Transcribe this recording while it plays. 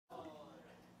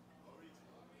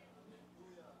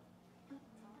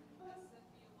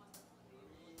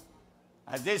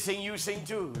As they sing, you sing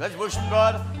too. Let's worship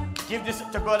God. Give this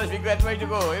to God as we get ready to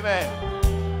go. Amen.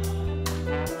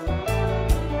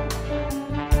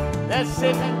 Let's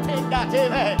sit and take that.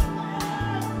 Amen.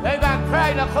 Let that cry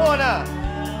in the corner.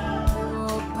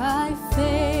 Walk by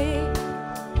faith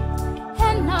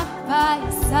and not by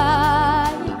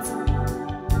sight.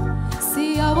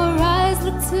 See our eyes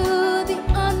look to the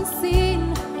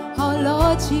unseen, our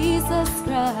Lord Jesus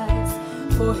Christ.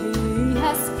 For He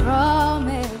has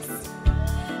promised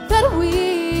that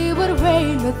we would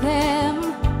reign with Him.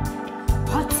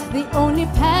 But the only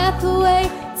pathway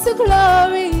to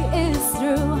glory is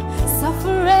through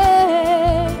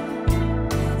suffering.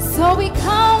 So we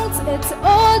count it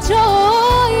all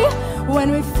joy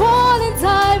when we fall in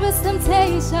diverse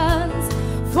temptations,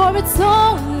 for it's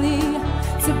only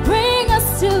to bring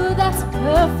us to that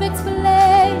perfect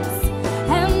place.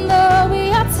 And though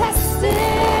we are tested,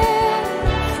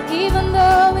 even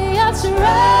though we are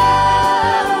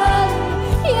tried,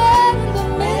 yet in the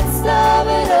midst of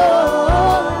it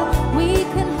all, we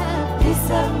can have peace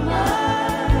of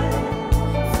mind.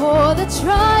 For the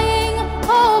trying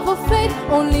of our faith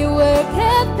only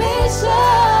worketh patience.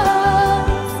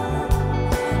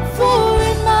 For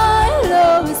in my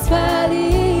lowest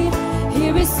valley,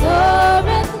 He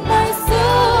restoreth my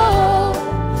soul.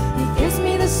 He gives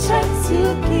me the strength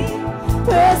to keep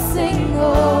pressing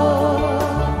on.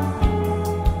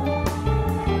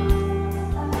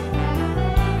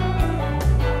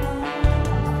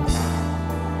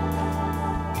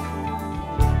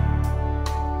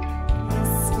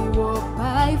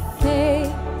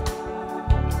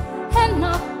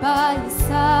 By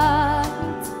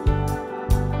sight,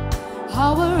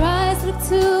 our eyes look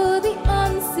to the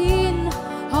unseen,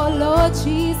 our Lord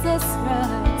Jesus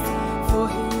Christ. For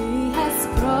He has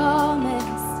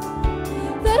promised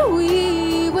that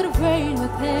we would reign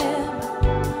with Him.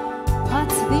 But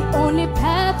the only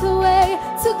pathway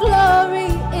to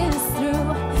glory is through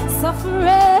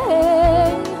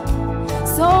suffering.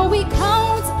 So we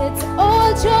count it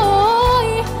all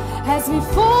joy as we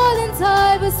fall in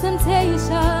diverse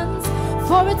temptations,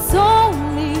 for it's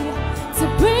only to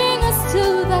bring us to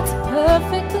that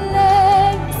perfect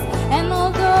place. And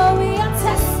although we are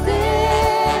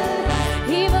tested,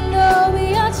 even though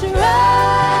we are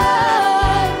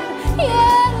tried,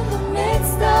 yet in the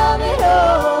midst of it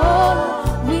all,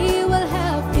 we will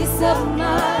have peace of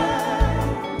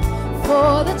mind.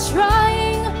 For the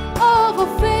trying of our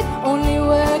faith only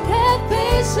worketh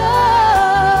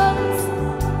patience.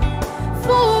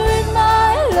 For in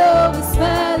my lowest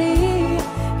valley,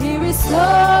 He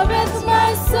restoreth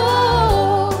my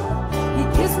soul. He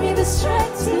gives me the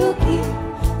strength to keep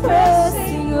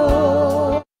pressing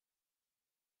on.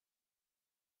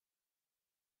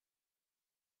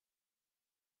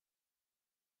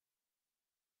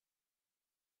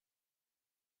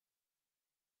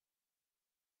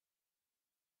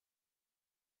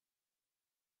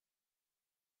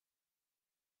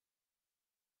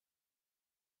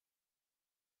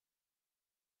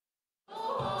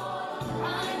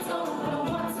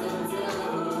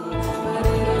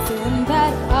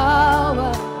 That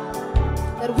hour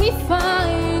that we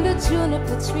find a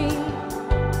juniper tree,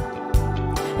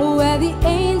 where the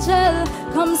angel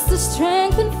comes to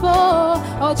strengthen for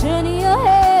our journey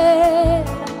ahead.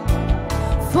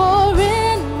 For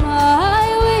in my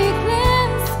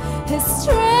weakness, His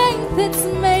strength it's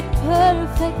made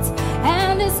perfect,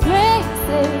 and His grace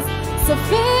is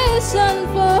sufficient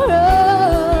for us.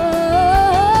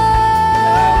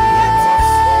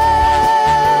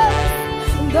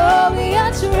 Though we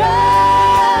are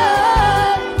tried,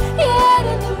 yet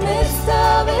in the midst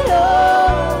of it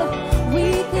all, we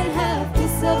can have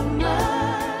peace of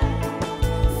mind.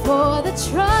 For the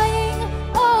trying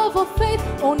of our faith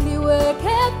only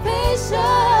worketh patience.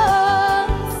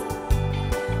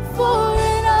 For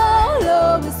in our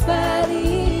lowest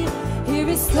valley, He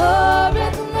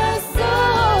restoreth my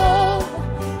soul.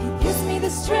 He gives me the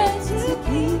strength to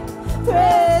keep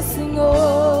pressing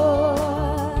on.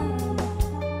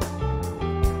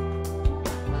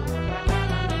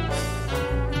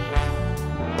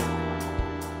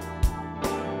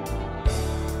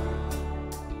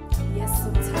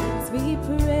 We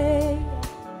pray,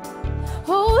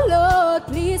 oh Lord,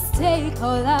 please take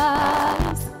our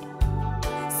lives.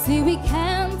 See, we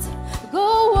can't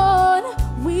go on,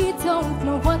 we don't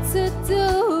know what to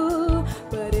do.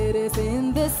 But it is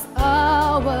in this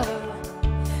hour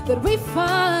that we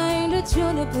find a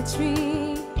juniper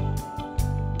tree,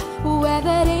 where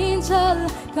that angel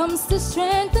comes to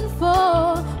strengthen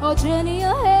for our journey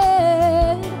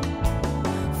ahead.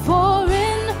 For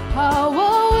in our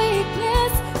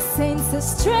weakness, saints, the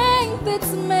strength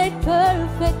it's made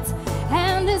perfect, and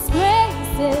His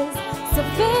grace is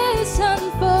sufficient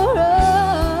for us.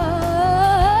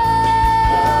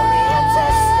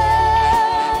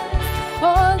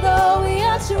 Although we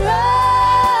are tried,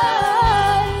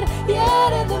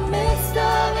 yet in the midst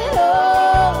of it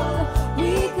all,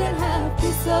 we can have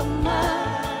peace of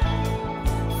mind.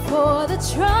 For the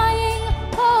trying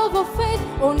of our faith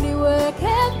only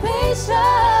worketh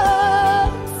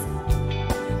patience.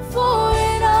 For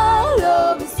in our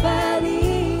lowest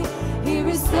valley, He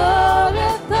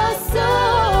restoreth our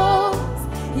souls.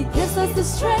 He gives us the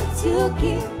strength to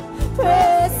keep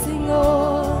pressing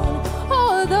on.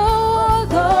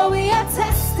 Although we are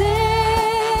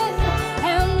tested,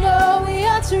 and though we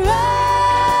are tried,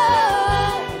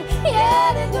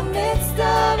 yet in the midst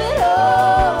of it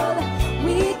all,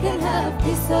 we can have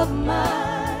peace of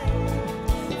mind.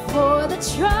 For the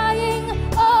trying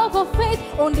of our faith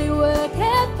only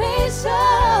worketh patience.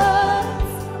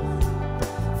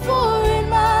 For in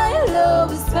my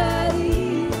lowest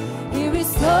valley, He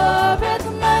restoreth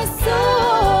my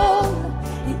soul.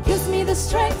 He gives me the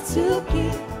strength to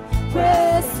keep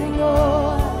pressing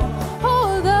on.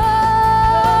 Although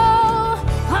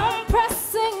I'm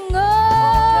pressing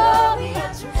on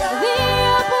the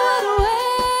upward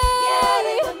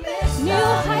way, new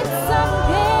heights I'm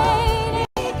gaining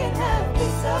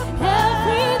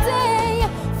every day.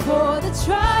 For the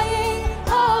trying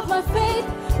of my faith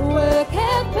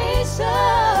worketh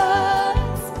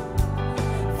patience.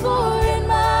 For in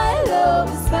my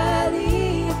lowest valley,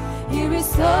 He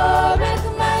restoreth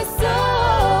my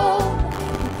soul.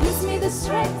 He gives me the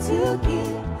strength to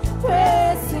keep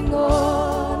pressing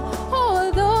on.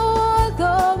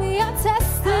 Although we are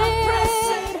tested,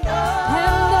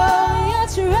 and though we are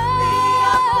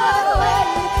tried,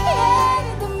 yet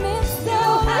in the midst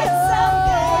of it all,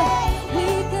 we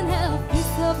can have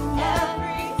peace of mind.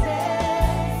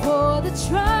 For the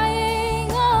trying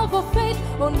of our faith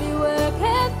only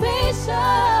worketh patience.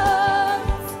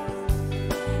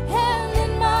 And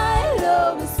in my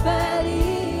lowest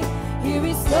valley, He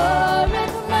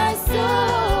restoreth my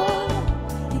soul.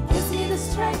 He gives me the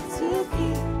strength to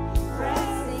keep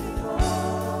pressing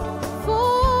on. For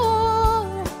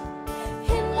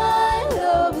in my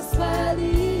lowest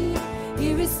valley, He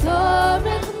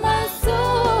restoreth my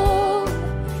soul.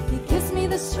 He gives me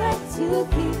the strength to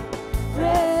keep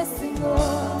pressing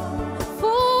on.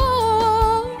 For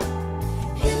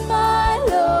in my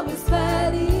lowest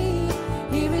valley,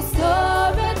 He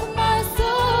restoreth my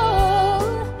soul.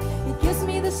 He gives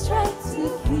me the strength to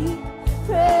keep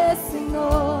pressing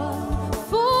on.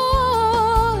 For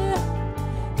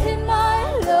in my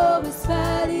lowest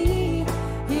valley,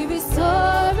 He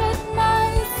restoreth my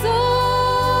soul.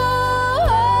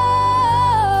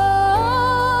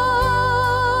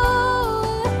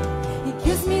 He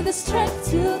gives me the strength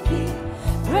to keep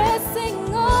pressing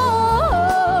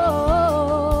on.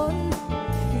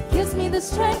 He gives me the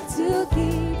strength to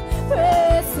keep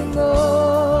pressing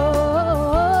on.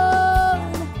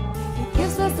 He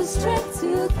gives us the strength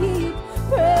to keep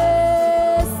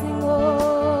pressing on.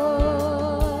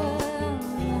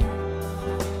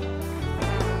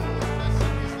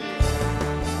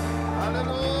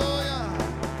 Hallelujah.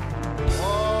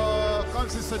 Oh, come,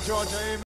 Sister Georgia. Amen.